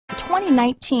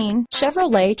2019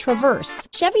 Chevrolet Traverse.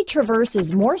 Chevy Traverse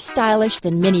is more stylish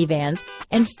than minivans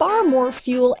and far more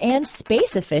fuel and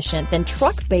space efficient than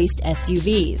truck-based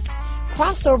SUVs.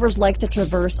 Crossovers like the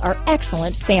Traverse are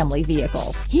excellent family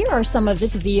vehicles. Here are some of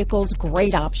this vehicle's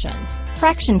great options: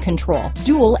 traction control,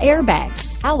 dual airbags,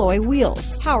 alloy wheels,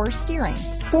 power steering,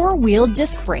 four-wheel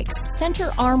disc brakes, center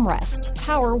armrest,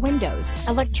 power windows,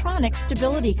 electronic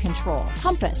stability control,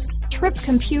 compass, trip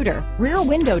computer, rear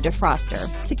window defroster,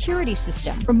 security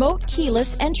system, remote keyless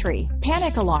entry,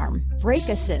 panic alarm, brake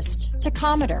assist,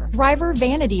 tachometer, driver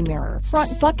vanity mirror,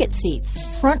 front bucket seats,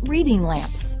 front reading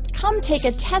lamps. Come take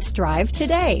a test drive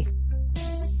today.